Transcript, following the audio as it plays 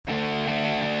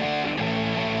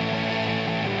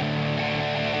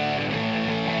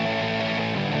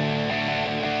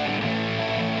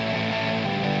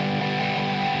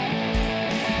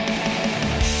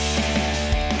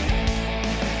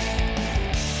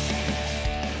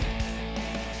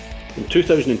In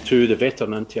 2002, the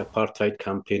veteran anti-apartheid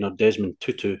campaigner Desmond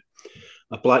Tutu,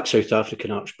 a black South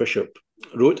African archbishop,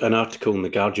 wrote an article in the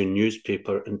Guardian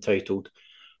newspaper entitled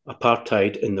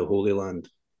 "Apartheid in the Holy Land,"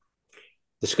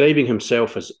 describing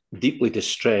himself as deeply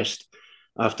distressed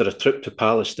after a trip to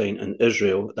Palestine and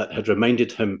Israel that had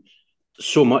reminded him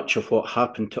so much of what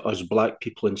happened to us black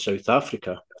people in South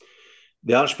Africa.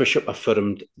 The Archbishop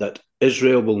affirmed that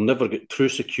Israel will never get true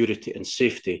security and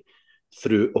safety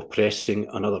through oppressing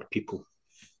another people.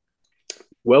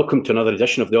 Welcome to another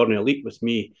edition of the Ordinary Elite with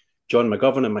me, John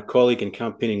McGovern, and my colleague and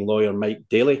campaigning lawyer, Mike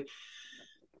Dailly.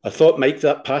 I thought, Mike,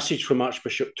 that passage from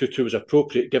Archbishop Tutu was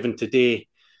appropriate, given today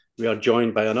we are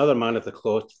joined by another man of the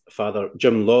cloth, Father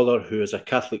Jim Lawlor, who is a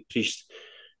Catholic priest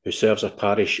who serves a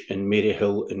parish in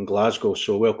Maryhill in Glasgow.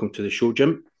 So welcome to the show,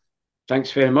 Jim.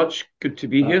 Thanks very much. Good to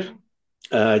be here.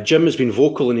 Jim has been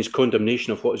vocal in his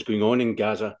condemnation of what is going on in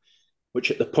Gaza, which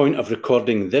at the point of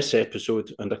recording this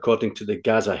episode, and according to the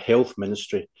Gaza Health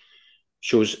Ministry,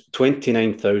 shows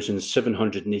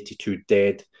 29,782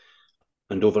 dead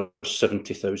and over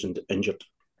 70,000 injured.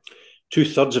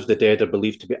 2/3 of the dead are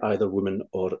believed to be either women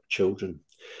or children.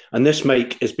 And this,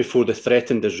 Mike, is before the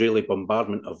threatened Israeli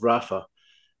bombardment of Rafah,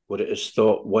 where it is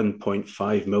thought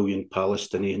 1.5 million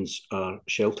Palestinians are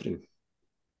sheltering.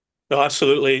 No,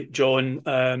 absolutely, John.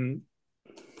 I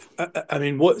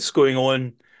mean, what's going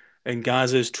on in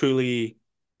Gaza is truly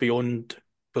beyond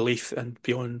belief and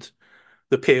beyond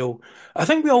the pale. I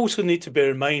think we also need to bear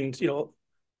in mind,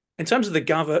 in terms of the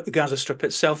Gaza Strip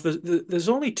itself, there's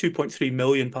only 2.3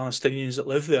 million Palestinians that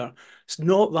live there. It's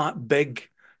not that big,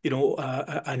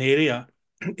 an area.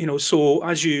 So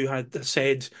as you had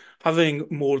said, having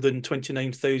more than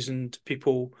 29,000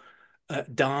 people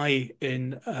die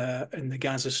in the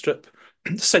Gaza Strip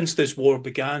since this war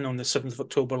began on the 7th of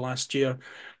October last year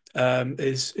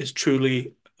is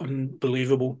truly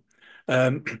unbelievable.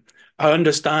 I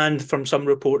understand from some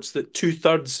reports that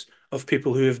 2/3 of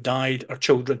people who have died are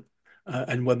children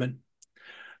and women.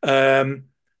 Now,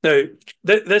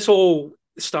 this all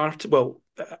started,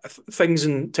 things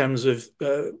in terms of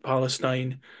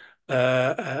Palestine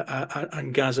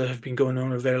and Gaza have been going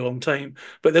on a very long time.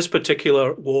 But this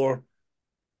particular war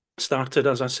started,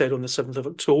 as I said, on the 7th of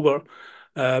October,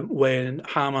 when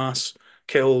Hamas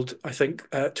killed, I think,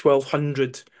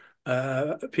 1,200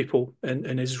 people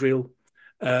in Israel,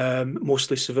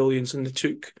 mostly civilians, and they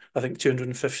took, I think,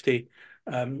 250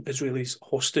 Israelis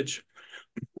hostage.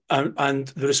 And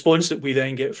the response that we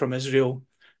then get from Israel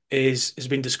has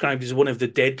been described as one of the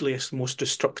deadliest, most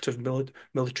destructive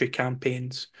military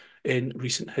campaigns in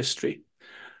recent history.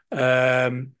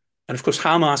 And of course,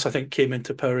 Hamas, I think, came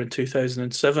into power in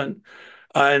 2007.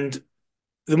 And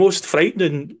the most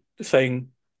frightening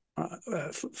thing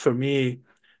for me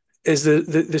is that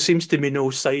there seems to be no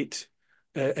sight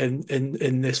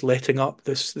in this letting up,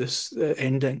 this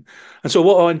ending. And so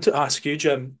what I want to ask you,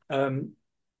 Jim,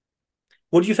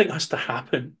 what do you think has to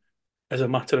happen as a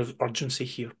matter of urgency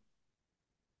here?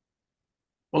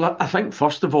 Well, I think,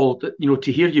 first of all,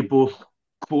 to hear you both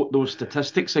quote those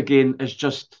statistics again is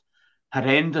just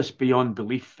horrendous beyond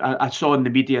belief. I saw in the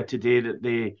media today that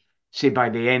they say by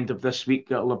the end of this week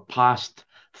that it'll have passed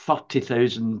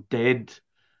 30,000 dead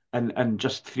in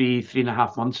just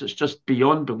 3.5 months. It's just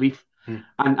beyond belief.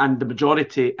 And the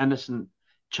majority innocent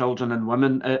children and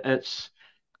women. It's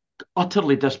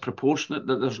utterly disproportionate.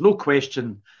 There's no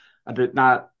question about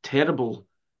that terrible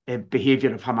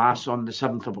behaviour of Hamas on the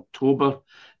 7th of October.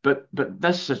 But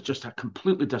this is just a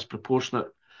completely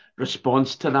disproportionate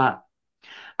response to that.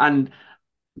 And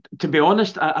to be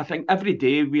honest, I think every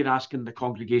day we're asking the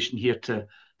congregation here to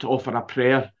offer a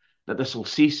prayer that this will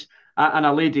cease. And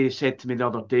a lady said to me the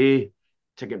other day,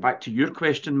 to get back to your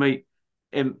question, Mike,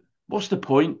 what's the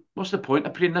point? What's the point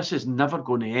of praying? This is never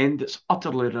going to end. It's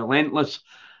utterly relentless.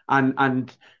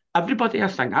 And everybody, I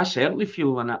certainly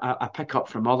feel, and I pick up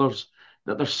from others,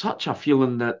 that there's such a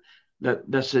feeling that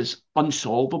this is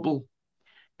unsolvable.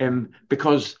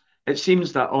 Because it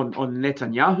seems that on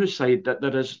Netanyahu's side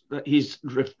that he's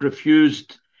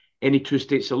refused any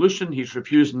two-state solution. He's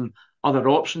refusing other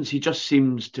options. He just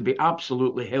seems to be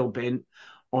absolutely hell-bent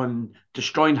on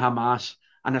destroying Hamas.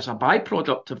 And as a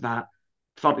byproduct of that,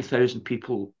 30,000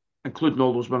 people, including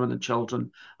all those women and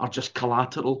children, are just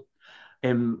collateral.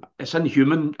 It's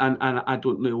inhuman, and I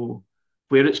don't know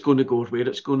where it's going to go or where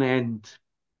it's going to end.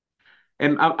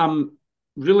 I'm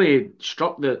really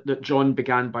struck that John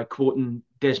began by quoting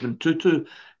Desmond Tutu.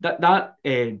 That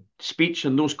speech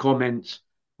and those comments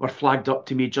were flagged up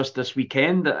to me just this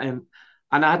weekend, and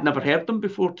I had never heard them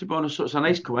before, to be honest. So it's a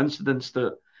nice coincidence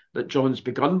that John's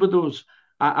begun with those.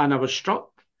 And I was struck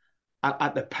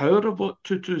at the power of what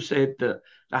Tutu said, that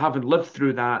having lived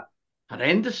through that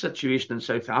horrendous situation in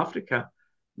South Africa,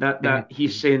 that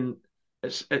he's saying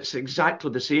it's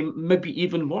exactly the same, maybe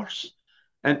even worse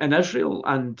in Israel.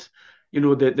 And,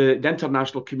 the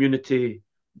international community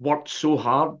worked so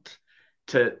hard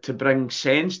to bring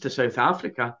sense to South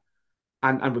Africa.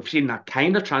 And we've seen that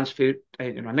kind of transfer,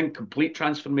 an incomplete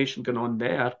transformation going on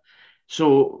there.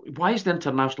 So why is the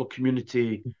international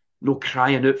community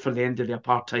crying out for the end of the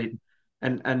apartheid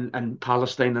in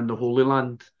Palestine and the Holy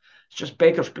Land? It just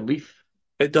beggars belief.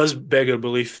 It does beggar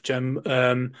belief, Jim.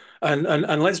 And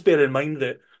let's bear in mind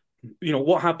that,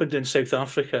 what happened in South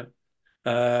Africa,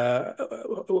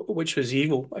 which was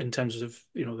evil in terms of,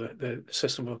 the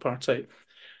system of apartheid.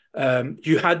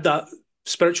 You had that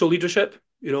spiritual leadership,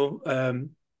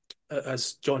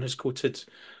 as John has quoted,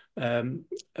 Desmond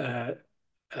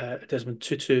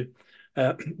Tutu.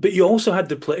 But you also had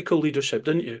the political leadership,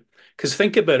 didn't you? Because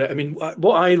think about it. I mean,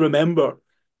 what I remember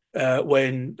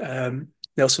when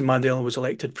Nelson Mandela was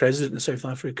elected president in South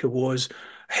Africa was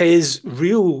his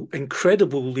real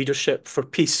incredible leadership for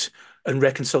peace and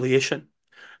reconciliation.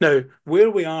 Now,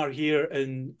 where we are here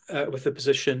with the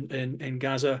position in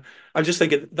Gaza, I'm just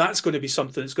thinking that's going to be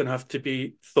something that's going to have to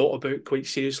be thought about quite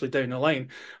seriously down the line.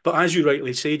 But as you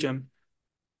rightly say, Jim,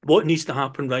 what needs to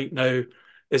happen right now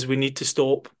is we need to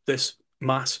stop this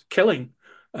mass killing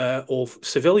of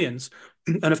civilians.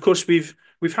 And of course, we've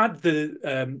had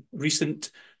the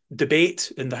recent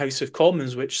debate in the House of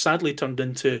Commons, which sadly turned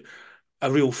into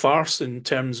a real farce in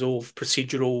terms of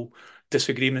procedural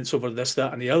disagreements over this,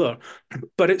 that, and the other.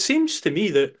 But it seems to me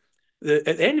that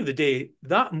at the end of the day,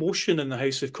 that motion in the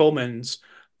House of Commons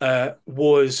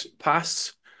was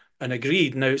passed and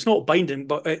agreed. Now, it's not binding,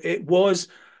 but it was,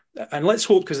 and let's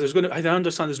hope, because I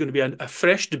understand there's going to be a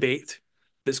fresh debate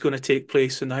that's going to take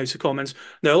place in the House of Commons.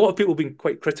 Now, a lot of people have been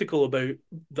quite critical about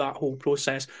that whole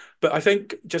process, but I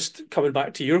think, just coming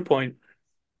back to your point,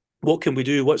 what can we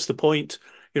do? What's the point?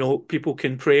 People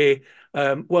can pray.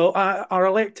 Well, our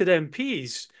elected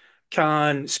MPs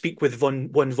can speak with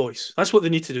one voice. That's what they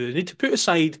need to do. They need to put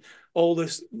aside all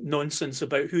this nonsense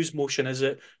about whose motion is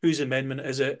it, whose amendment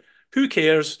is it. Who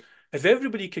cares? If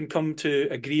everybody can come to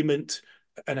agreement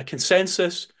and a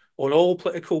consensus on all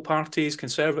political parties,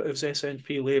 Conservatives,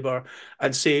 SNP, Labour,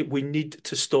 and say we need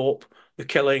to stop the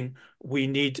killing, we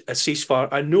need a ceasefire.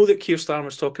 I know that Keir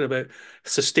Starmer's talking about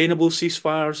sustainable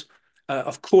ceasefires.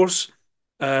 Of course,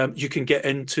 you can get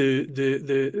into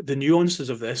the nuances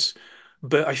of this,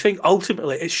 but I think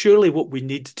ultimately it's surely what we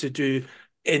need to do,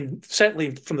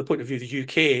 certainly from the point of view of the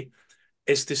UK,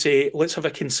 is to say, let's have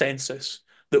a consensus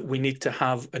that we need to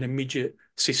have an immediate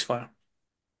ceasefire.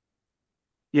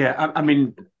 Yeah, I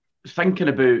mean, thinking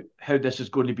about how this is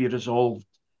going to be resolved,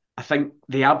 I think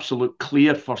the absolute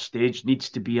clear first stage needs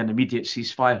to be an immediate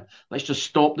ceasefire. Let's just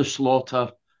stop the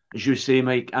slaughter, as you say,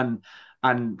 Mike, and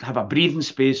have a breathing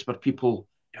space where people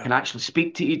can actually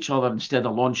speak to each other instead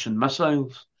of launching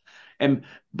missiles.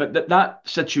 But that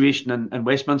situation in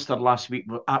Westminster last week,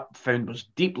 I found was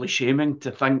deeply shaming.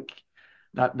 To think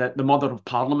that the mother of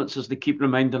parliaments, as they keep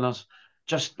reminding us,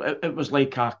 it was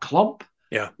like a club.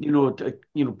 Yeah.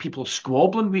 People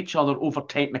squabbling with each other over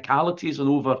technicalities and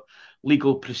over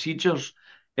legal procedures.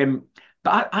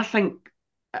 But I think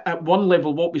at one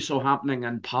level, what we saw happening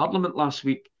in Parliament last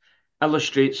week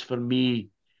illustrates for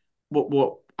me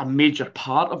what a major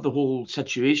part of the whole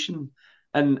situation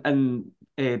in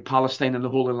Palestine and the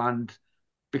Holy Land,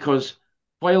 because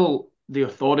while the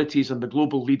authorities and the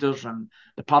global leaders and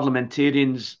the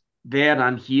parliamentarians there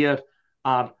and here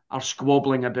are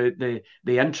squabbling about the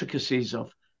intricacies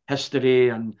of history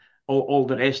and all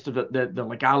the rest of it, the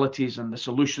legalities and the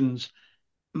solutions,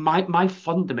 my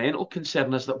fundamental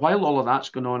concern is that while all of that's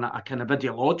going on at a kind of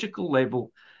ideological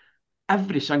level,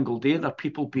 every single day there are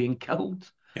people being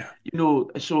killed. Yeah.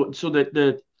 So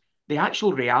that the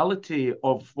actual reality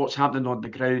of what's happening on the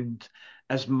ground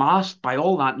is masked by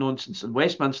all that nonsense in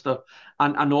Westminster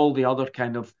and all the other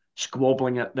kind of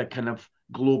squabbling at the kind of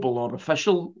global or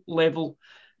official level,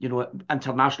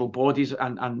 international bodies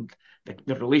and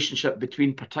the relationship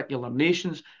between particular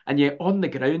nations. And yet on the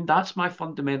ground, that's my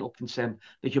fundamental concern,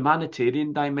 the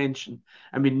humanitarian dimension.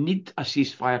 And we need a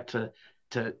ceasefire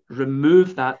to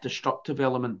remove that destructive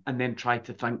element and then try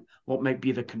to think what might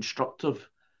be the constructive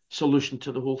solution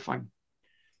to the whole thing.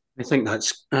 I think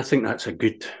that's a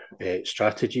good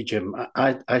strategy, Jim.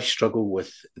 I struggle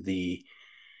with the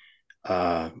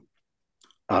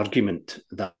argument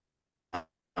that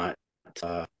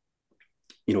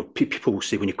people will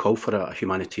say when you call for a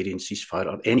humanitarian ceasefire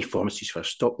or any form of ceasefire,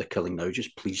 stop the killing now.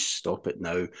 Just please stop it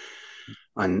now.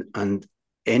 And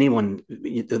anyone,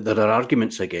 there are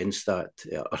arguments against that,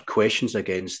 or questions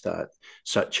against that,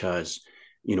 such as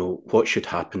what should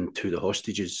happen to the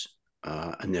hostages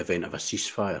in the event of a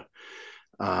ceasefire.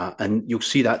 And you'll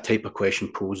see that type of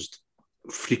question posed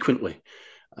frequently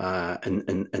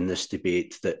in this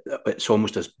debate, that it's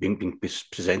almost as being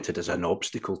presented as an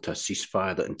obstacle to a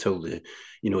ceasefire, that until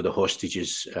the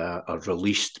hostages are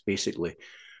released, basically,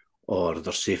 or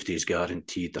their safety is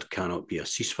guaranteed, there cannot be a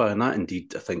ceasefire. And that,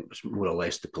 indeed, I think, was more or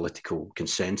less the political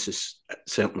consensus,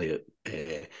 certainly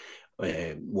at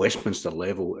Westminster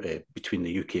level, between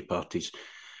the UK parties,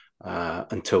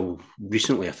 until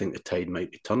recently. I think the tide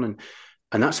might be turning.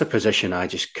 And that's a position I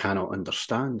just cannot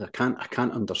understand. I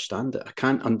can't understand it. I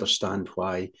can't understand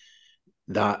why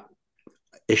that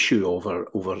issue over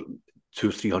 200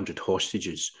 or 300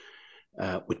 hostages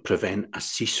would prevent a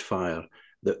ceasefire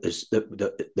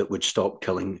that would stop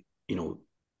killing,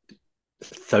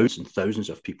 thousands and thousands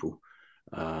of people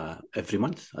every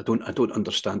month. I don't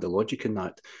understand the logic in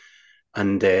that.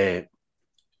 And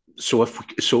so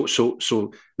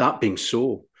that being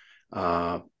so,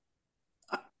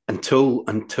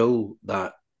 until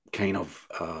that kind of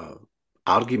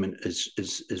argument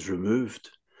is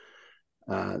removed,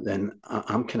 then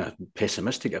I'm kind of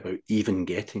pessimistic about even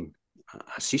getting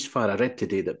a ceasefire. I read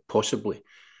today that possibly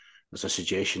there's a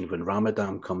suggestion when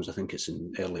Ramadan comes, I think it's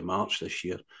in early March this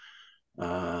year,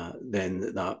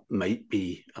 then that might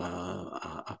be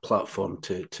a platform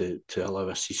to allow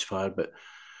a ceasefire. But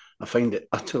I find it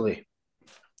utterly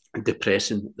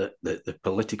depressing that the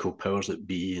political powers that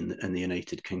be in the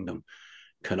United Kingdom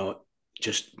cannot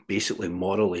just basically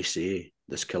morally say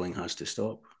this killing has to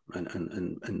stop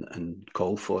and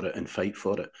call for it and fight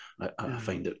for it. I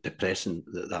find it depressing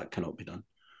that cannot be done.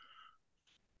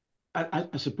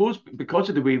 I suppose because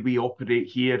of the way we operate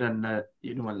here, and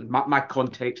my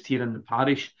context here in the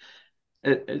parish,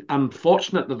 I'm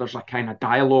fortunate that there's a kind of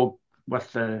dialogue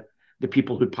with the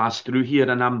people who pass through here,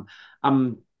 and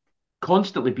I'm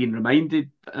constantly being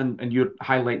reminded, and you're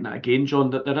highlighting it again, John,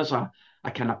 that there is a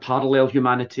kind of parallel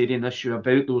humanitarian issue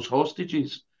about those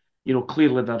hostages.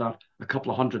 Clearly there are a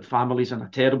couple of hundred families in a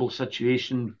terrible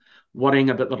situation, worrying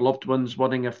about their loved ones,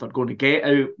 worrying if they're going to get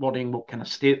out, worrying what kind of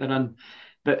state they're in.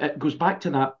 But it goes back to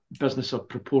that business of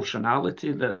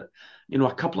proportionality, that,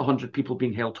 a couple of hundred people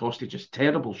being held hostage is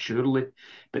terrible, surely,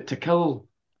 but to kill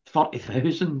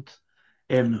 30,000,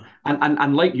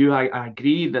 and like you, I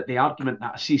agree that the argument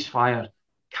that a ceasefire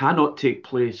cannot take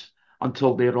place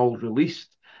until they're all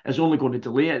released is only going to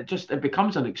delay it. It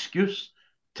becomes an excuse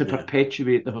to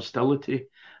perpetuate the hostility.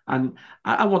 And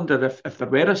I wonder if there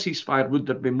were a ceasefire, would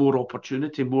there be more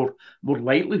opportunity, more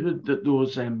likelihood that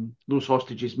those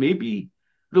hostages may be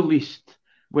released,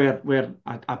 where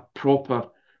a proper,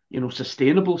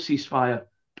 sustainable ceasefire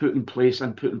put in place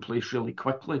really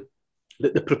quickly.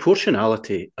 The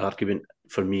proportionality argument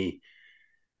for me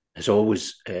has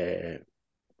always,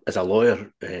 as a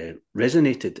lawyer,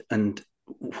 resonated. And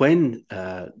when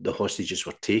the hostages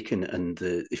were taken and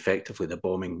effectively the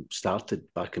bombing started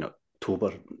back in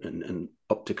October and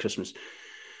up to Christmas,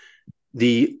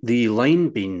 the line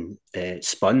being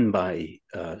spun by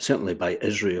certainly by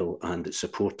Israel and its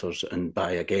supporters, and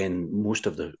by, again, most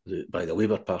of by the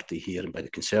Labour Party here and by the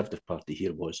Conservative Party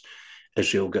here, was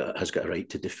Israel has got a right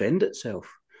to defend itself.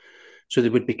 So they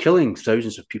would be killing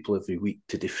thousands of people every week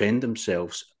to defend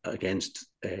themselves against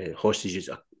hostages.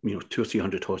 200 or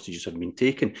 300 hostages have been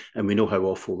taken, and we know how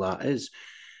awful that is.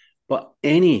 But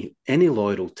any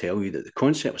lawyer will tell you that the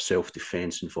concept of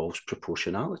self-defence involves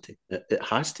proportionality. It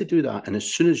has to do that. And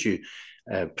as soon as you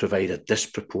provide a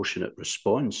disproportionate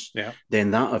response,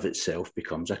 then that of itself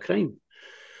becomes a crime.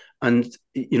 And,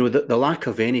 the lack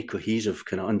of any cohesive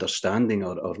kind of understanding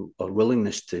or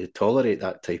willingness to tolerate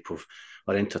that type of,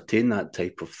 or entertain that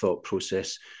type of thought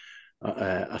process,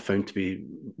 I found to be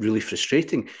really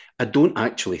frustrating. I don't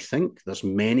actually think there's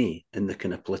many in the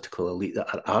kind of political elite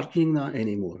that are arguing that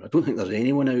anymore. I don't think there's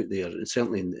anyone out there, and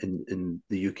certainly in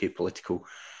the UK political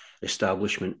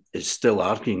establishment, is still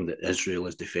arguing that Israel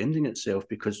is defending itself,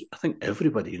 because I think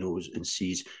everybody knows and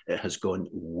sees it has gone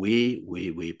way, way,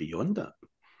 way beyond that.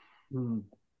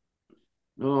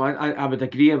 No, I would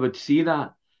agree. I would see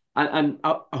that. And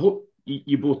I hope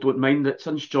you both don't mind that,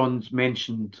 since John's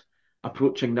mentioned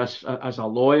approaching this as a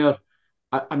lawyer,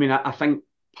 I think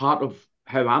part of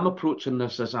how I'm approaching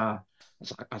this as a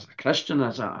Christian,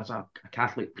 as a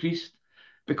Catholic priest,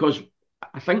 because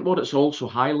I think what it's also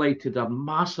highlighted are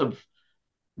massive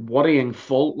worrying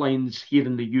fault lines here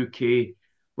in the UK,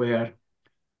 where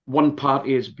one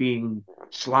party is being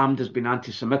slammed as being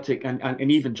anti-Semitic,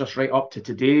 and even just right up to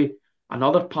today,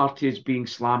 another party is being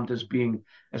slammed as being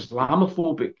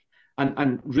Islamophobic.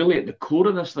 And really at the core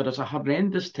of this, there is a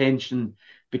horrendous tension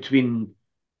between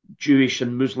Jewish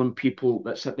and Muslim people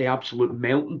that's at the absolute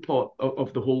melting pot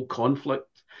of the whole conflict.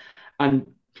 And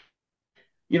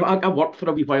I worked for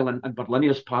a wee while in Berlin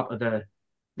as part of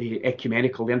the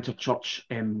ecumenical, the interchurch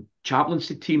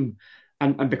chaplaincy team.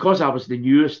 And because I was the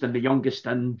newest and the youngest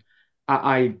in,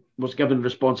 I was given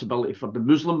responsibility for the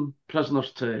Muslim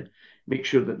prisoners to make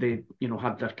sure that they,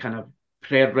 had their kind of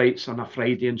prayer rites on a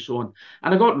Friday and so on.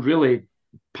 And I got really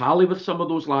pally with some of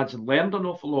those lads and learned an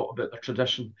awful lot about their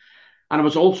tradition. And I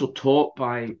was also taught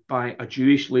by a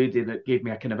Jewish lady that gave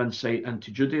me a kind of insight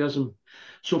into Judaism.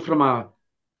 So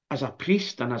as a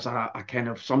priest and as a kind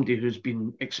of somebody who's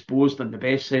been exposed in the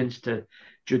best sense to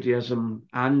Judaism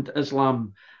and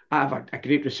Islam, I have a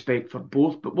great respect for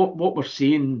both. But what we're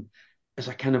seeing is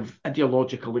a kind of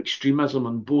ideological extremism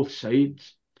on both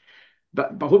sides.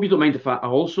 But I hope you don't mind if I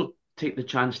also take the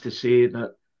chance to say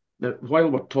that while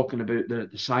we're talking about the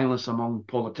silence among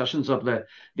politicians, or the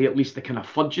at least the kind of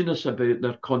fudginess about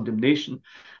their condemnation,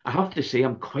 I have to say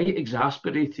I'm quite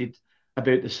exasperated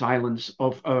about the silence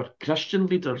of our Christian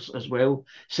leaders as well.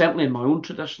 Certainly in my own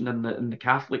tradition, in the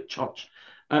Catholic Church,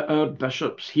 our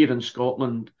bishops here in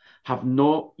Scotland have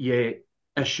not yet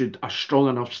issued a strong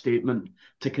enough statement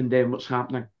to condemn what's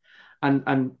happening.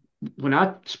 And when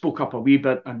I spoke up a wee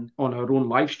bit on our own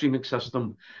live streaming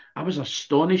system, I was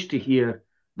astonished to hear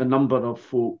the number of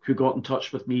folk who got in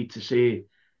touch with me to say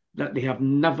that they have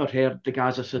never heard the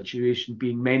Gaza situation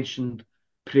being mentioned,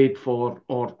 prayed for,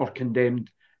 or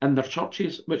condemned in their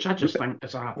churches, which I just think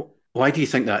is a... Why do you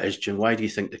think that is, Jim? Why do you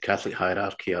think the Catholic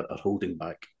hierarchy are holding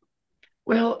back?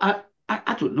 Well,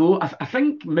 I don't know. I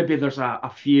think maybe there's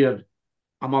a fear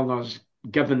among us,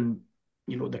 given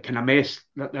the kind of mess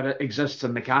that exists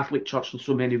in the Catholic Church in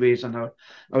so many ways, and our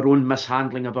own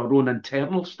mishandling of our own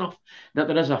internal stuff, that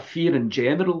there is a fear in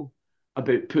general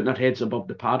about putting our heads above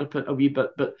the parapet a wee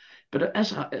bit. But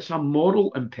it's a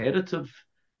moral imperative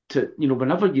to,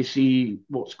 whenever you see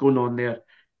what's going on there,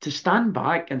 to stand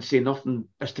back and say nothing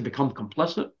is to become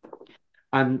complicit.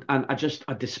 And I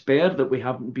despair that we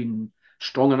haven't been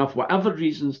strong enough, whatever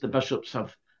reasons the bishops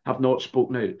have not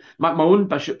spoken out. My own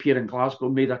bishop here in Glasgow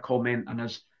made a comment and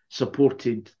has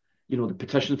supported, the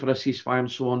petition for a ceasefire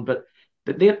and so on. But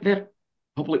they're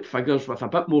public figures with a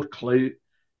bit more clout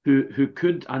who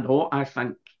could and ought, I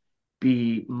think,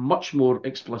 be much more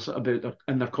explicit about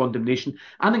their condemnation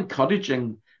and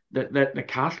encouraging the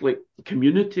Catholic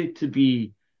community to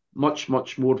be much,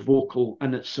 much more vocal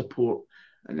in its support.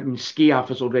 And I mean, SCIAF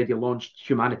has already launched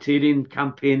humanitarian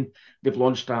campaign. They've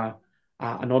launched an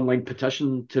online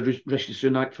petition to Rishi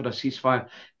Sunak for a ceasefire,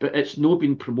 but it's not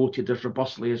been promoted as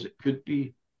robustly as it could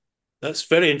be. That's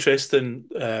very interesting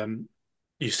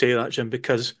you say that, Jim,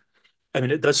 because, I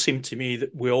mean, it does seem to me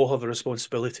that we all have a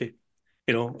responsibility,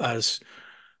 as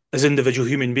individual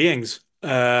human beings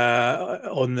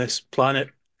on this planet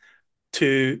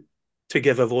to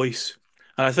give a voice.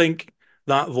 And I think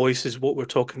that voice is what we're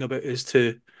talking about, is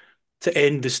to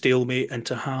end the stalemate and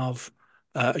to have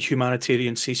a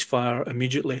humanitarian ceasefire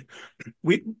immediately.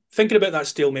 Thinking about that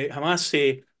stalemate, Hamas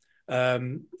say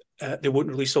they won't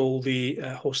release all the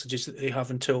hostages that they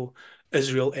have until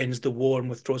Israel ends the war and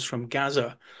withdraws from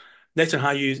Gaza.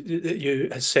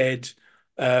 Netanyahu has said,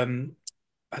 I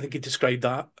think he described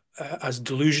that as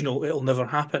delusional. It'll never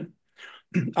happen.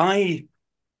 I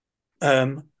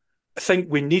think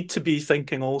we need to be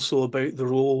thinking also about the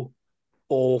role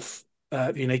of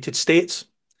the United States,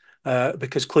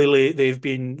 because clearly they've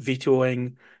been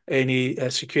vetoing any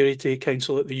Security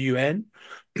Council at the UN.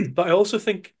 But I also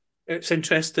think it's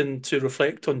interesting to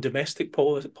reflect on domestic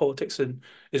politics in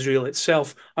Israel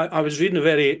itself. I was reading a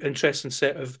very interesting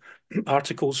set of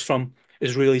articles from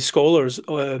Israeli scholars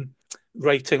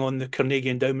writing on the Carnegie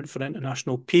Endowment for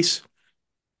International Peace.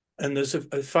 And there's a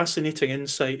fascinating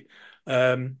insight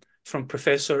from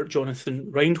Professor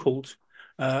Jonathan Reinhold,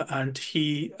 and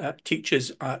he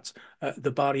teaches at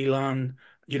the Bar Ilan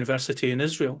University in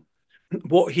Israel.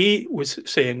 What he was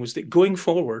saying was that going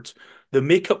forward, the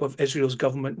makeup of Israel's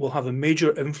government will have a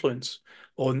major influence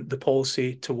on the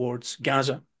policy towards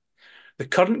Gaza. The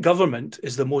current government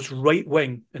is the most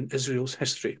right-wing in Israel's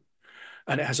history,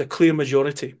 and it has a clear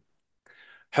majority.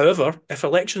 However, if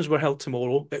elections were held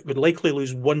tomorrow, it would likely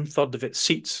lose 1/3 of its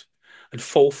seats and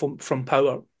fall from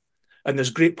power. And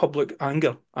there's great public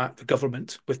anger at the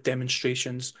government with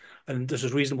demonstrations, and there's a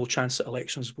reasonable chance that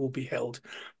elections will be held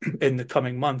in the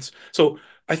coming months. So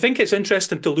I think it's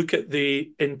interesting to look at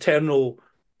the internal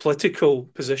political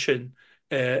position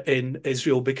in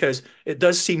Israel, because it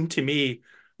does seem to me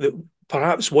that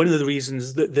perhaps one of the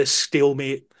reasons that this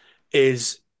stalemate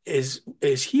is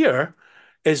here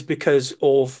is because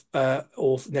of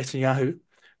Netanyahu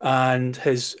and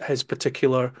his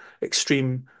particular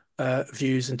extreme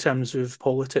views in terms of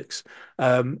politics.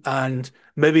 And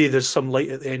maybe there's some light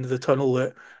at the end of the tunnel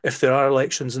that if there are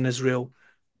elections in Israel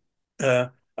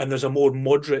and there's a more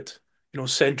moderate,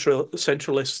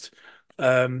 centralist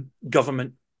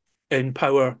government in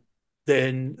power,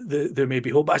 then there may be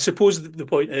hope. But I suppose the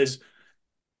point is,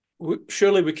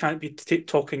 surely we can't be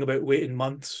talking about waiting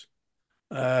months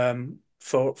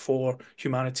for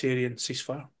humanitarian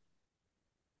ceasefire.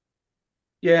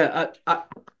 Yeah,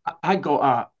 I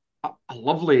got a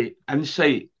lovely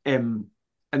insight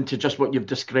into just what you've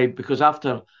described, because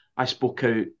after I spoke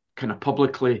out kind of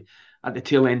publicly at the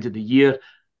tail end of the year,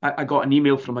 I got an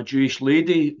email from a Jewish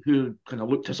lady who kind of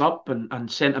looked us up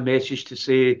and sent a message to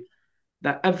say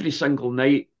that every single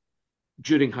night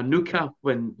during Hanukkah,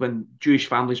 when Jewish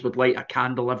families would light a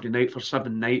candle every night for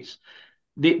 7 nights,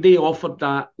 they offered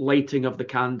that lighting of the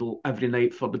candle every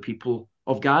night for the people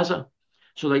of Gaza.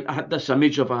 So like I had this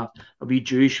image of a wee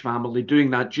Jewish family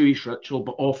doing that Jewish ritual,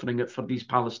 but offering it for these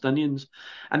Palestinians.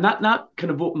 And that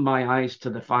kind of opened my eyes to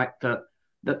the fact that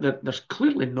there's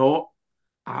clearly not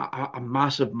a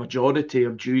massive majority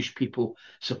of Jewish people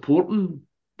supporting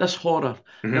this horror.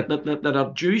 Mm-hmm. That there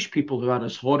are Jewish people who are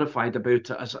as horrified about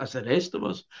it as the rest of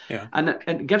us. Yeah. And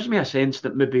it gives me a sense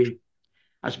that maybe,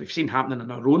 as we've seen happening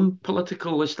in our own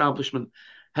political establishment,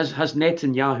 has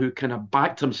Netanyahu kind of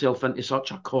backed himself into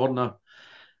such a corner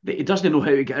that he doesn't know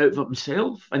how to get out of it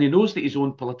himself, and he knows that his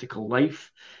own political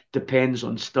life depends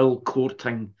on still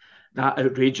courting that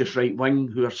outrageous right wing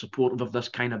who are supportive of this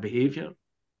kind of behaviour.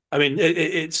 I mean,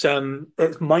 it's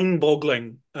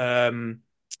mind-boggling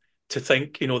to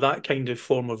think, that kind of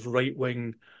form of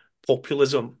right-wing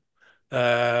populism.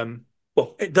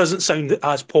 Well, it doesn't sound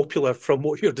as popular from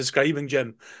what you're describing,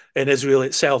 Jim, in Israel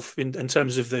itself, in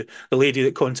terms of the lady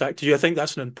that contacted you. I think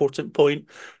that's an important point,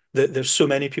 that there's so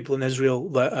many people in Israel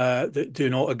that do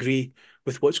not agree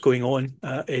with what's going on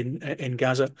in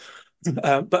Gaza.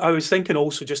 But I was thinking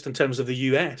also just in terms of the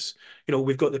US,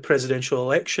 we've got the presidential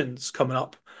elections coming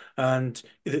up, and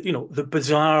the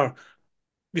bizarre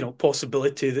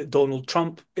possibility that Donald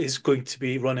Trump is going to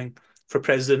be running for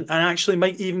president and actually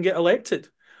might even get elected.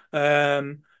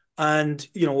 And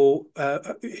here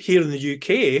in the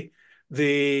UK,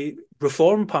 the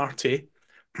Reform Party,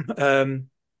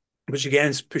 which again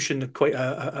is pushing quite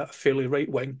a fairly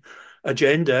right-wing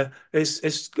agenda,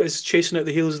 is chasing at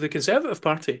the heels of the Conservative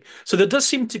Party. So there does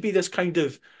seem to be this kind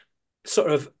of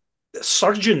sort of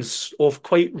surgence of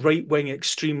quite right-wing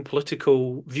extreme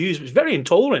political views, which is very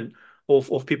intolerant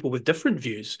of people with different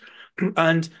views.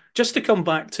 And just to come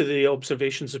back to the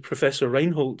observations of Professor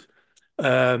Reinhold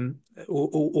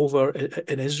over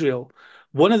in Israel,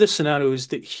 one of the scenarios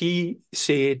that he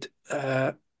said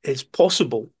is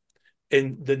possible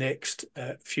in the next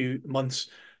few months,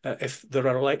 if there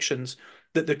are elections,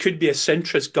 that there could be a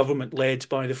centrist government led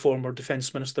by the former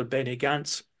Defence Minister Benny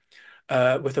Gantz,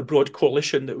 with a broad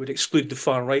coalition that would exclude the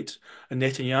far right and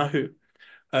Netanyahu.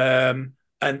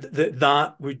 And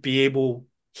that would be able,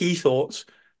 he thought,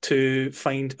 to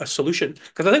find a solution.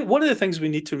 Because I think one of the things we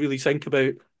need to really think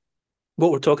about,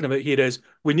 what we're talking about here, is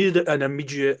we need an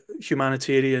immediate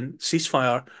humanitarian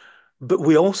ceasefire, but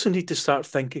we also need to start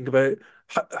thinking about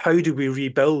how do we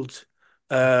rebuild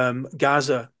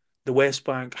Gaza, the West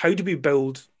Bank? How do we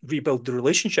rebuild the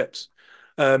relationships?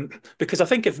 Because I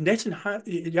think if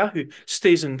Netanyahu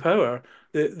stays in power,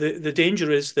 the danger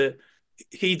is that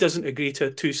he doesn't agree to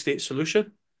a two-state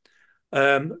solution.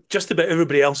 Just about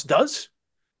everybody else does,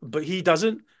 but he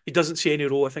doesn't. He doesn't see any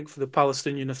role, I think, for the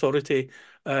Palestinian Authority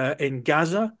in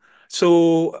Gaza.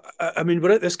 So, I mean,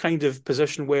 we're at this kind of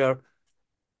position where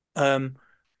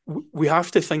we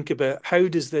have to think about how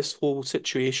does this whole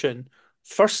situation,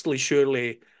 firstly,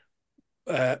 surely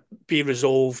be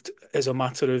resolved as a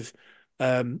matter of,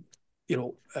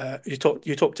 you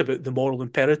talked about the moral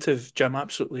imperative, Jim.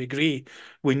 Absolutely agree.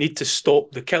 We need to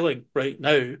stop the killing right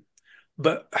now.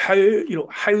 But how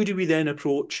do we then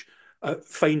approach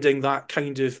finding that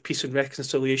kind of peace and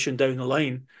reconciliation down the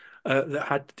line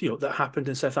that happened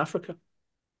in South Africa?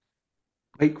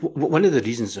 Like, one of the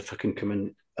reasons, if I can come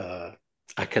in,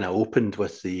 I kind of opened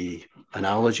with the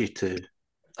analogy to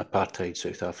apartheid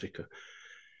South Africa.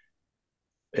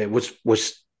 It was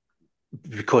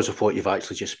because of what you've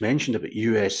actually just mentioned about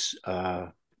US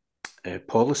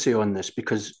policy on this,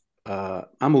 because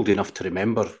I'm old enough to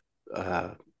remember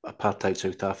apartheid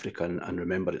South Africa and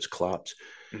remember its collapse.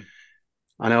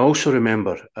 And I also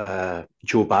remember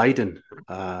Joe Biden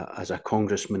as a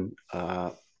congressman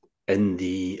in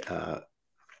the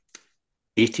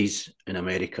 80s in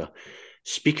America,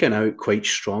 speaking out quite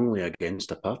strongly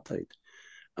against apartheid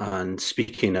and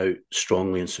speaking out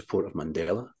strongly in support of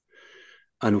Mandela.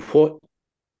 And what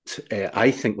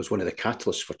I think was one of the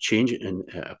catalysts for change in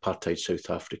apartheid South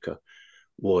Africa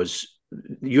was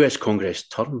the US Congress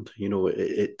turned.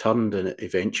 It turned and it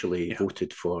eventually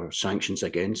voted for sanctions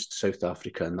against South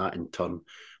Africa, and that in turn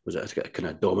was a kind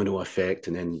of domino effect.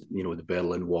 And then the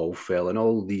Berlin Wall fell, and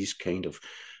all these kind of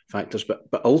factors.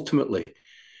 But ultimately,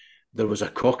 there was a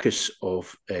caucus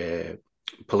of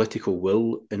political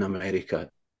will in America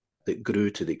that grew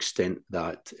to the extent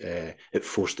that it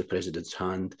forced the president's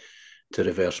hand to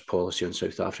reverse policy on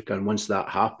South Africa. And once that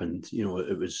happened,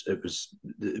 it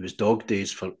was dog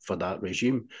days for that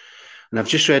regime. And I've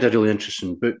just read a really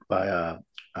interesting book by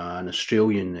an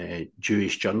Australian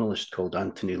Jewish journalist called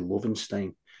Anthony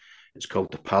Loewenstein. It's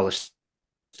called The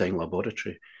Palestine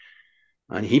Laboratory.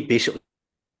 And he basically,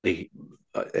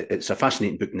 it's a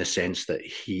fascinating book in the sense that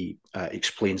he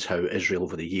explains how Israel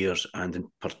over the years, and in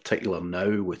particular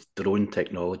now with drone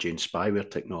technology and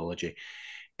spyware technology,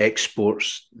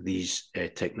 exports these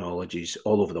technologies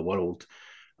all over the world,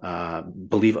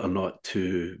 believe it or not,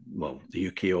 to the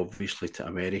UK, obviously, to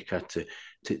America,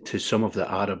 to some of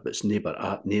its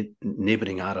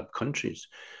neighbouring Arab countries.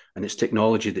 And it's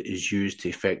technology that is used to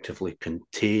effectively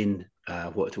contain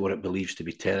what it believes to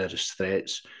be terrorist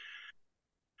threats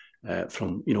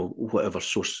from whatever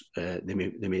source they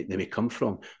may come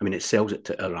from. I mean, it sells it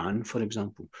to Iran, for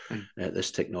example,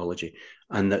 this technology,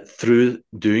 and that through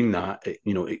doing that,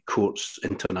 it courts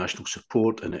international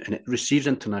support, and it receives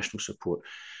international support,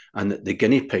 and that the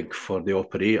guinea pig for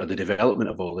the development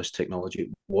of all this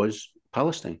technology was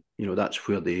Palestine. That's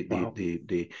where the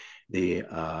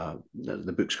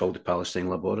book's called The Palestine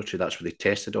Laboratory. That's where they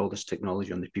tested all this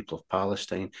technology on the people of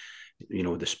Palestine. The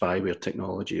spyware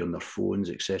technology on their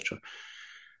phones, etc.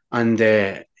 And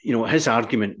his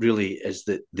argument really is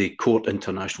that they court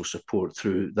international support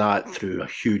through a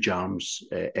huge arms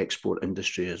export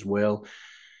industry as well,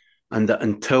 and that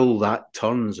until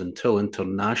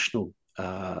international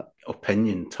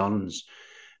opinion turns,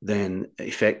 then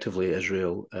effectively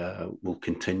Israel will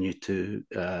continue to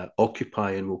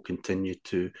occupy and will continue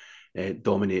to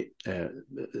dominate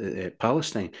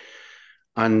Palestine.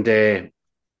 And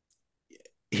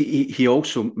he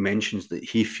also mentions that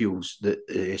he feels that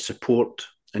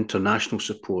international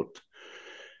support,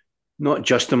 not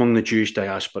just among the Jewish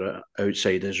diaspora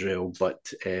outside Israel,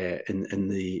 but in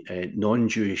the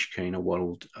non-Jewish kind of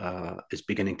world, is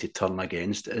beginning to turn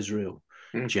against Israel,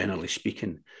 generally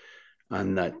speaking.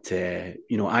 And that,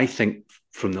 I think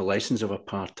from the lessons of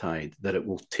apartheid, that it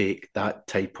will take that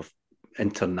type of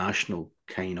international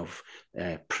kind of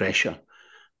pressure,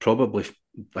 probably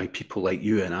by people like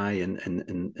you and I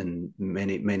and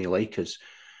many like us,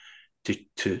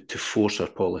 to force our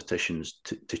politicians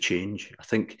to change. I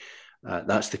think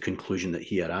that's the conclusion that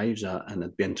he arrives at, and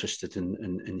I'd be interested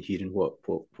in hearing what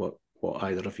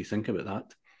either of you think about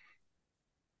that.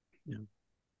 Yeah.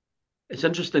 It's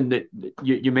interesting that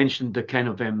you mentioned the kind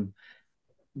of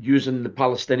using the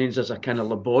Palestinians as a kind of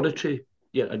laboratory,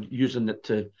 and using it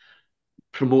to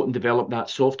promote and develop that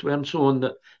software and so on.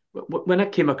 That when I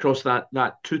came across that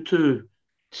Tutu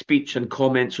speech and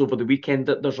comments over the weekend,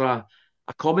 that there's a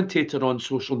commentator on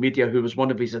social media who was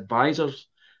one of his advisors,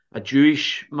 a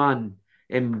Jewish man,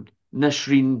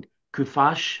 Nisreen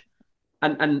Kufash,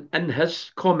 and in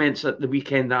his comments at the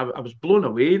weekend, I was blown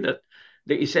away that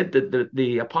he said that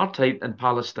the apartheid in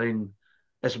Palestine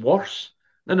is worse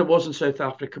than it was in South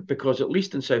Africa, because at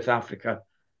least in South Africa,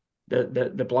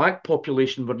 the black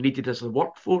population were needed as the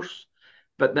workforce,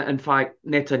 but that in fact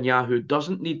Netanyahu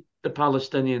doesn't need the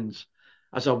Palestinians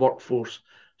as a workforce,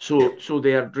 so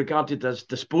they are regarded as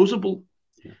disposable.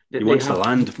 Yeah. He wants the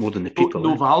land more than the people.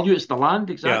 No value, it's the land,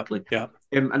 exactly. Yeah.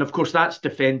 And of course that's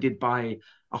defended by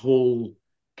a whole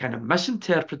kind of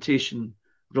misinterpretation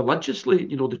religiously,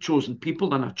 the chosen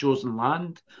people in a chosen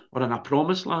land or in a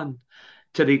promised land,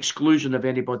 to the exclusion of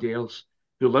anybody else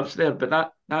who lives there.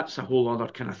 But that's a whole other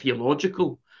kind of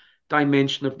theological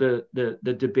dimension of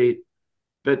the debate.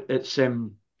 But it's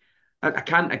I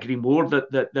can't agree more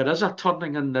that there is a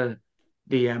turning in the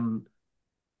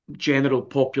general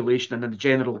population and in the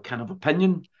general kind of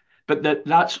opinion, but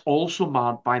that's also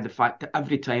marred by the fact that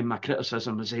every time a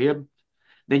criticism is aired,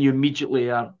 then you immediately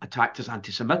are attacked as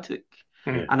anti-Semitic.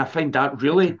 And I find that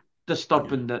really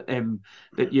disturbing,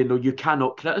 that you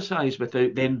cannot criticise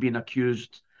without then being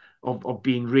accused of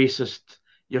being racist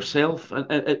yourself,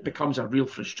 and it becomes a real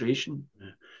frustration.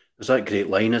 There's that great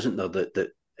line, isn't there,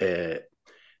 that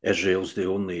Israel's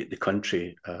the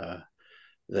country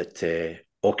that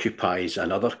occupies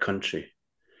another country,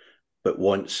 but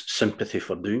wants sympathy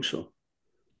for doing so.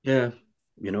 Yeah,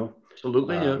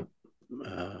 absolutely.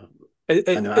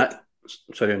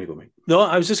 Sorry, on you go, mate. No,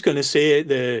 I was just going to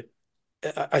say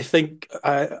I think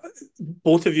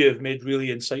both of you have made really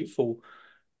insightful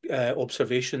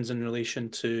observations in relation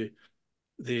to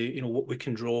what we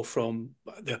can draw from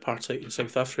the apartheid in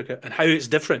South Africa and how it's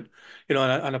different. And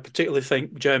I particularly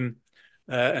think, Jim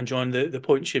and John, the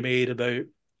points you made about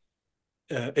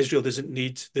Israel doesn't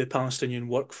need the Palestinian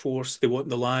workforce, they want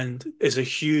the land, is a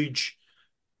huge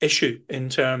issue in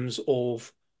terms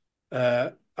of,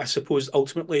 I suppose,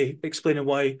 ultimately explaining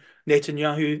why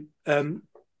Netanyahu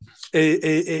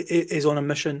is on a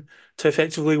mission to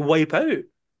effectively wipe out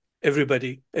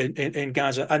everybody in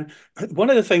Gaza. And one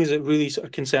of the things that really sort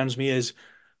of concerns me is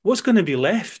what's going to be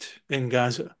left in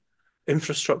Gaza?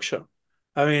 Infrastructure.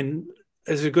 I mean,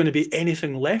 is there going to be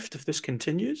anything left if this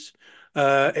continues?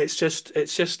 It's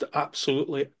just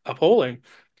absolutely appalling.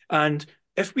 And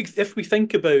if we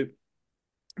think about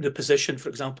the position, for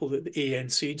example, that the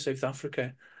ANC in South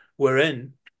Africa were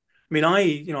in, I mean,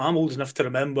 I'm old enough to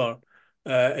remember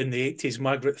in the 80s,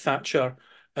 Margaret Thatcher,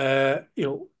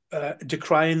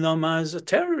 decrying them as a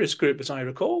terrorist group, as I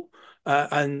recall,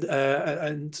 and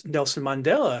Nelson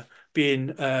Mandela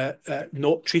being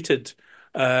not treated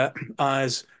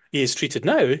as he is treated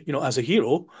now, as a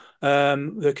hero.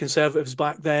 The Conservatives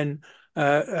back then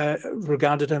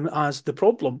regarded him as the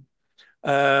problem.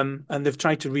 And they've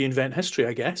tried to reinvent history,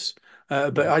 I guess.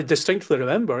 But I distinctly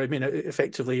remember, I mean,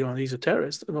 effectively, these are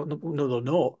terrorists. No, they're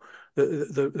not.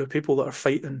 The people that are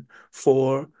fighting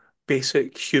for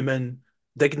basic human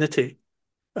dignity.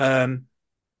 I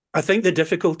think the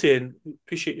difficulty, and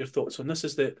appreciate your thoughts on this,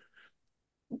 is that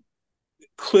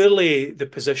clearly the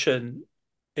position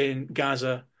in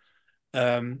Gaza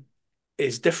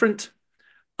is different.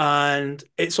 And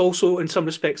it's also, in some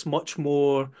respects, much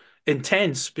more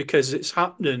intense because it's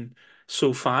happening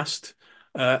so fast.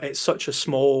 It's such a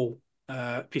small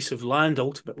piece of land,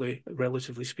 ultimately,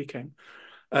 relatively speaking.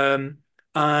 And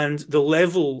the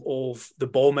level of the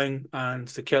bombing and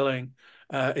the killing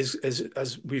is,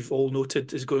 as we've all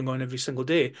noted, is going on every single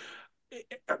day.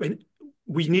 I mean,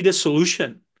 we need a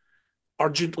solution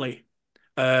urgently.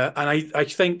 And I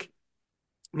think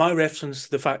my reference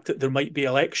to the fact that there might be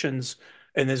elections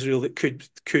in Israel that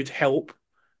could help.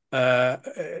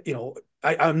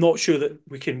 I'm not sure that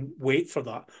we can wait for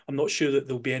that. I'm not sure that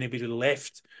there'll be anybody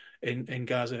left in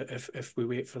Gaza if we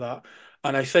wait for that.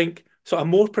 And I think so. I'm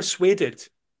more persuaded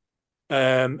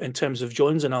in terms of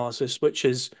John's analysis, which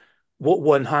is what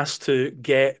one has to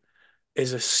get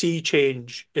is a sea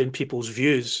change in people's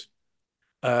views.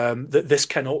 That this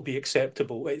cannot be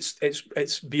acceptable.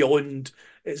 It's beyond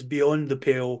the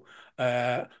pale.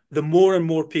 The more and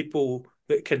more people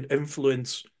that can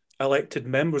influence elected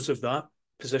members of that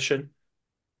position,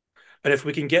 and if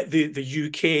we can get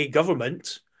the UK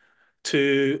government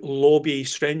to lobby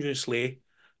strenuously,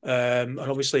 and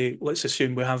obviously let's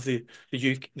assume we have the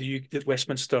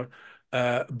Westminster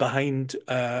behind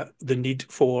the need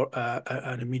for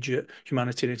an immediate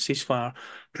humanitarian ceasefire,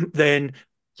 then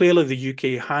clearly the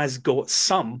UK has got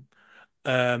some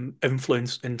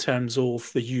influence in terms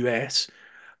of the US,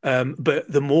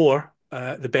 but the more,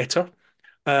 the better.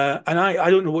 And I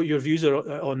don't know what your views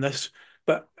are on this,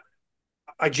 but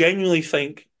I genuinely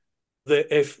think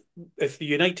that if the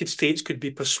United States could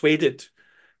be persuaded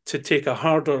to take a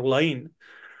harder line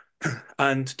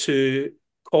and to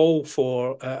call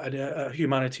for a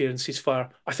humanitarian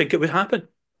ceasefire, I think it would happen.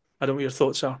 I don't know what your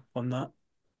thoughts are on that.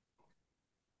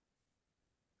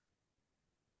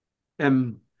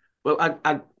 Well,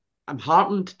 I'm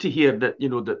heartened to hear that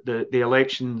that the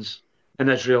elections in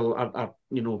Israel are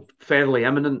fairly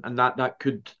imminent, and that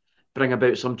could bring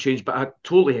about some change. But I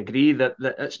totally agree that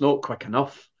it's not quick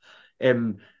enough.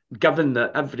 Given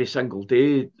that every single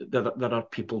day there are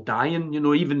people dying,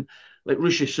 even like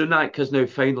Rishi Sunak has now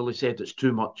finally said it's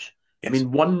too much. Yes. I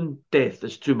mean, one death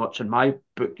is too much in my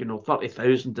book.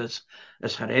 30,000 is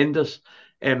horrendous.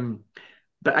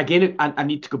 But again, I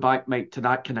need to go back, Mike, to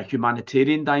that kind of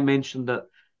humanitarian dimension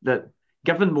that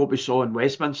given what we saw in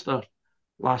Westminster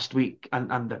last week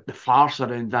and the farce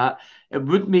around that, it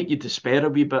would make you despair a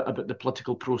wee bit about the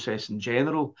political process in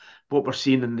general. What we're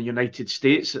seeing in the United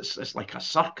States, it's like a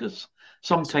circus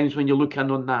sometimes when you look in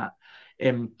on that.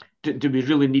 Do we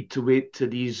really need to wait till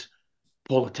these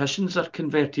politicians are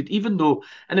converted, even though,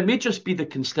 and it may just be the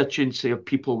constituency of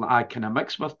people that I kind of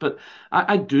mix with, but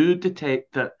I do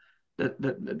detect that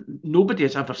nobody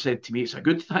has ever said to me it's a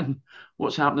good thing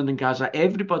what's happening in Gaza.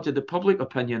 Everybody, the public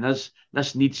opinion is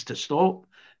this needs to stop,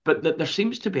 but that there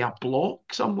seems to be a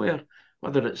block somewhere,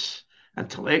 whether it's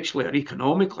intellectually or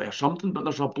economically or something, but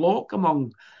there's a block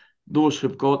among those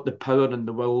who've got the power and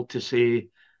the will to say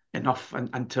enough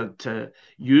and to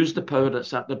use the power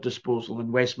that's at their disposal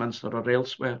in Westminster or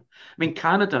elsewhere. I mean,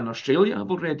 Canada and Australia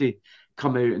have already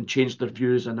come out and changed their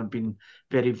views and have been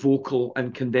very vocal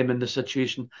in condemning the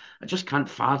situation. I just can't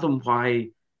fathom why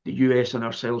the US and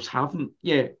ourselves haven't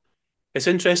yet. It's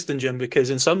interesting, Jim, because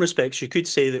in some respects you could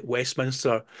say that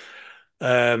Westminster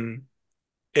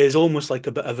is almost like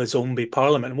a bit of a zombie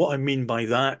parliament. And what I mean by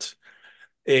that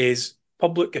is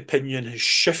public opinion has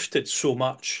shifted so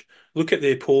much. Look at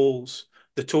the polls.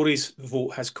 The Tories'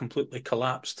 vote has completely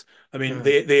collapsed. I mean,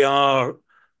 they are,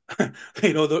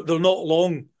 they're not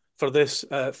long for this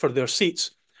for their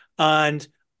seats, and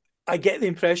I get the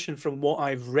impression from what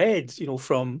I've read,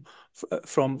 from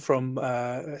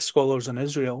scholars in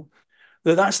Israel,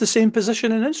 that that's the same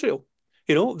position in Israel.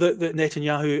 That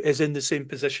Netanyahu is in the same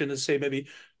position as, say, maybe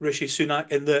Rishi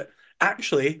Sunak, in that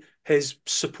actually his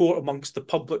support amongst the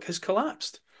public has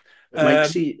collapsed. Mike,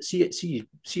 see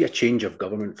a change of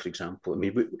government, for example. I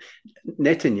mean,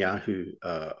 Netanyahu,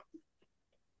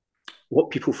 what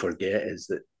people forget is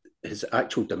that his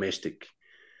actual domestic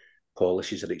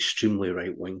policies are extremely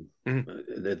right-wing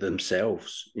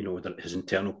themselves, his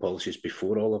internal policies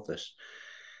before all of this.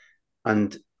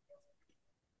 And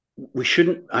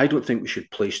I don't think we should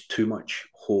place too much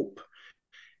hope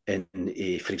in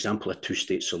for example, a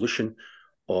two-state solution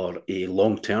or a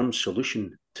long-term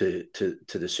solution to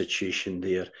the situation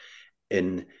there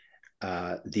in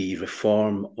the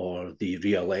reform or the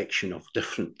re-election of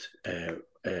different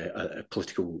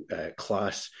political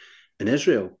class in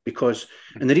Israel.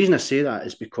 And the reason I say that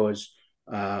is because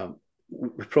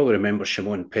we probably remember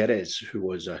Shimon Peres, who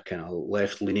was a kind of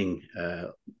left-leaning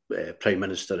prime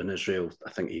minister in Israel.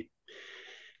 I think he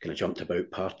kind of jumped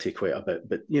about party quite a bit,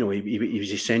 but he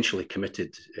was essentially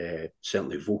committed,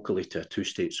 certainly vocally, to a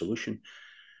two-state solution.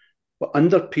 But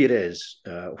under Peres,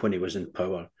 when he was in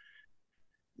power,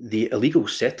 the illegal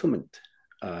settlement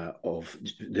of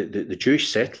the Jewish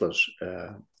settlers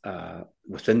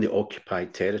within the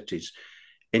occupied territories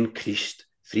increased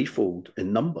threefold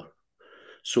in number.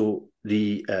 So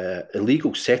the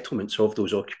illegal settlements of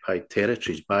those occupied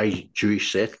territories by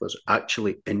Jewish settlers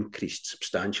actually increased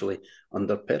substantially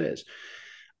under Peres.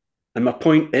 And my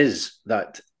point is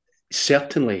that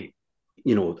certainly,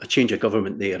 a change of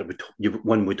government there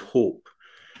one would hope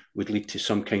would lead to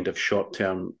some kind of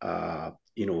short-term,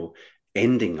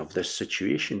 ending of this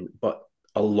situation. But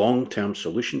a long-term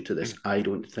solution to this, I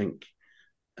don't think,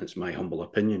 it's my humble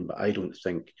opinion, but I don't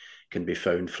think can be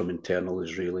found from internal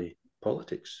Israeli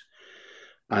politics.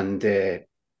 And the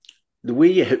way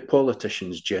you hit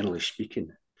politicians, generally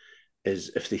speaking,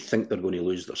 is if they think they're going to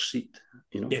lose their seat.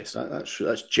 Yes.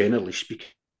 That's generally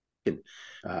speaking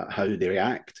how they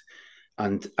react.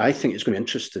 And I think it's going to be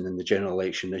interesting in the general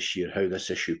election this year how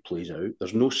this issue plays out.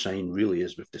 There's no sign, really,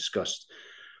 as we've discussed,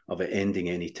 of it ending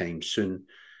anytime soon.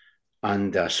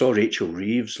 And I saw Rachel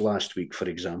Reeves last week, for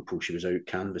example. She was out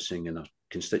canvassing in her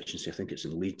constituency, I think it's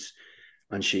in Leeds,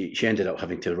 and she ended up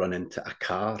having to run into a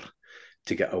car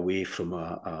to get away from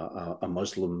a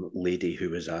Muslim lady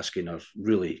who was asking her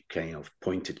really kind of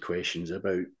pointed questions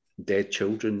about dead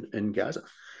children in Gaza.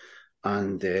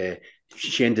 And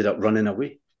she ended up running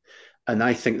away. And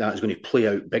I think that is going to play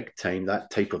out big time,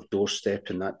 that type of doorstep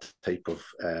and that type of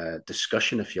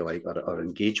discussion, if you like, or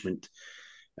engagement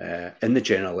in the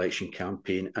general election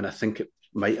campaign. And I think it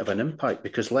might have an impact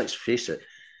because, let's face it,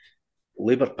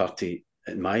 Labour Party,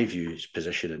 in my view,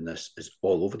 position in this is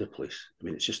all over the place. I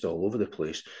mean, it's just all over the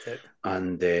place. Okay.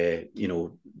 And,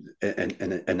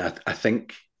 I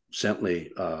think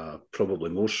certainly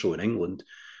probably more so in England,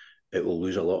 it will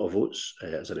lose a lot of votes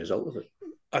as a result of it.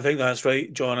 I think that's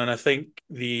right, John. And I think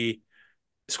the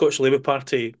Scottish Labour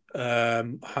Party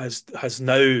has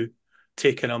now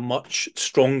taken a much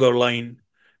stronger line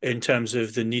in terms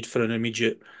of the need for an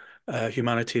immediate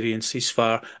humanitarian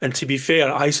ceasefire. And to be fair,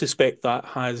 I suspect that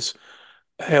has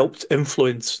helped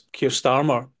influence Keir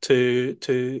Starmer to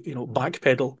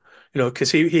backpedal,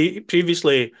 because he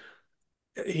previously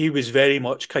he was very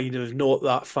much kind of not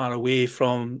that far away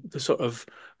from the sort of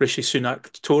Rishi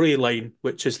Sunak Tory line,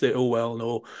 which is the, oh, well,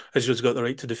 no, Israel's got the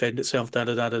right to defend itself, da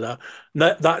da da da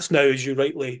da. That's now, as you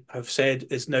rightly have said,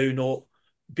 is now not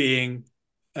being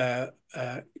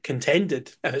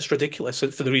contended, and it's ridiculous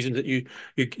for the reasons that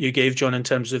you gave, John, in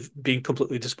terms of being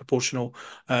completely disproportional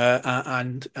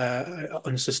and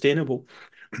unsustainable.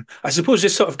 I suppose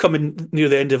just sort of coming near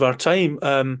the end of our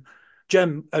time,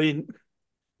 Jim, I mean,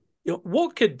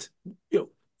 what could,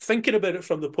 thinking about it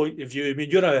from the point of view, I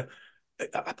mean, you're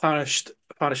a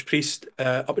parish priest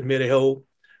up in Maryhill,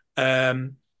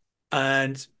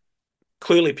 and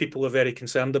clearly people are very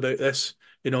concerned about this.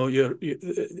 Your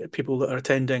people that are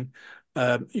attending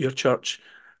your church.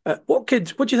 What do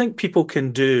you think people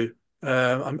can do?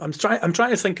 I'm trying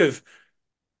to think of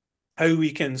how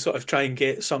we can sort of try and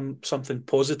get something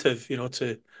positive,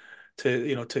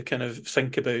 to kind of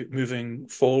think about moving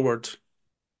forward.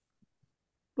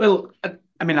 Well,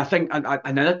 I mean, I think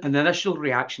an initial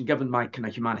reaction, given my kind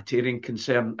of humanitarian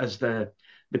concern, is the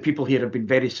people here have been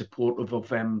very supportive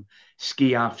of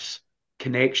SCIAF's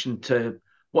connection to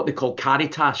what they call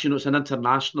Caritas. It's an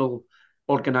international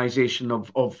organisation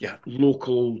of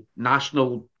local,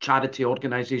 national charity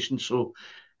organisations. So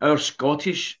our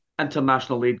Scottish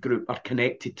International Aid Group are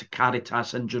connected to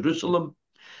Caritas in Jerusalem.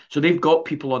 So they've got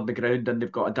people on the ground and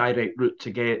they've got a direct route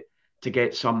to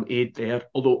get some aid there.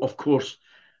 Although, of course,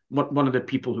 one of the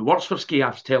people who works for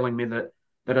SCIAF's telling me that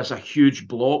there is a huge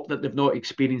block that they've not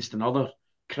experienced in other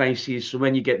crises. So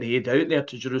when you get the aid out there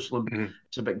to Jerusalem,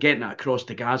 it's about getting it across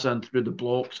to Gaza and through the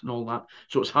blocks and all that.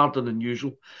 So it's harder than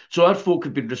usual. So our folk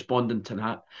have been responding to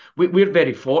that. We're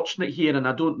very fortunate here, and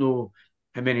I don't know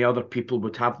how many other people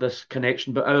would have this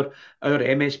connection, but our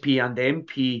MSP and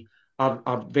MP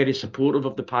are very supportive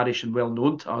of the parish and well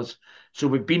known to us. So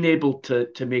we've been able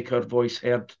to make our voice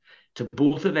heard to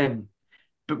both of them.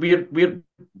 But we're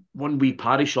one wee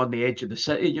parish on the edge of the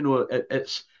city.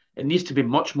 It needs to be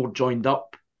much more joined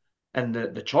up in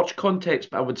the church context.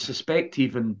 But I would suspect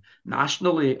even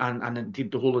nationally and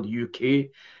indeed the whole of the UK,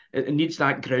 it needs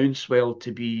that groundswell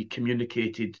to be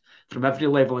communicated from every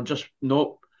level and just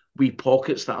not wee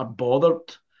pockets that are bothered.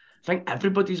 I think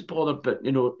everybody's bothered, but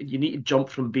you need to jump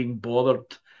from being bothered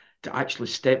to actually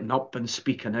stepping up and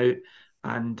speaking out.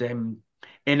 And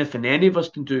anything any of us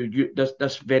can do,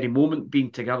 this very moment,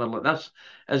 being together like this,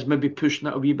 is maybe pushing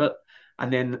it a wee bit.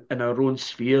 And then in our own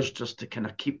spheres, just to kind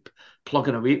of keep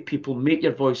plugging away at people, make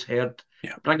your voice heard,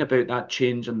 bring about that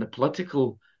change in the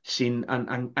political scene,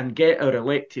 and get our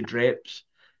elected reps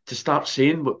to start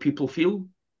saying what people feel.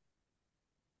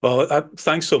 Well,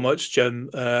 thanks so much, Jim.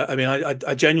 I mean,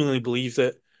 I genuinely believe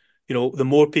that, the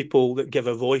more people that give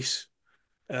a voice,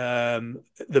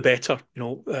 the better.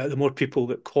 The more people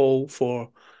that call for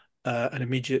an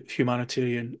immediate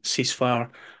humanitarian ceasefire,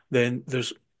 then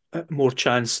there's more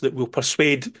chance that we'll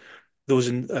persuade those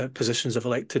in positions of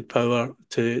elected power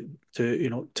to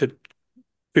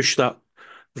push that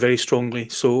very strongly.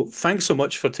 So thanks so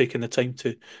much for taking the time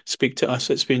to speak to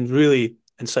us. It's been really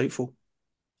insightful.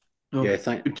 No,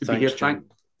 good to be here.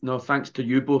 Thanks to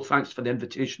you both. Thanks for the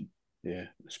invitation. Yeah,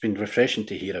 it's been refreshing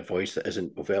to hear a voice that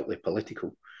isn't overtly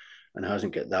political and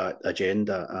hasn't got that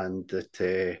agenda, and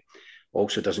that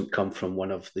also doesn't come from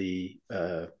one of the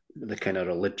kind of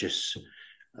religious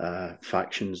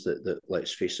factions that,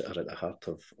 let's face it, are at the heart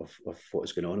of what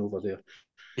is going on over there.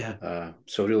 Yeah.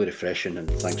 So really refreshing,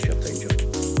 and thanks for your time, John.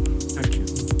 Thank you.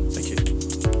 Thank you.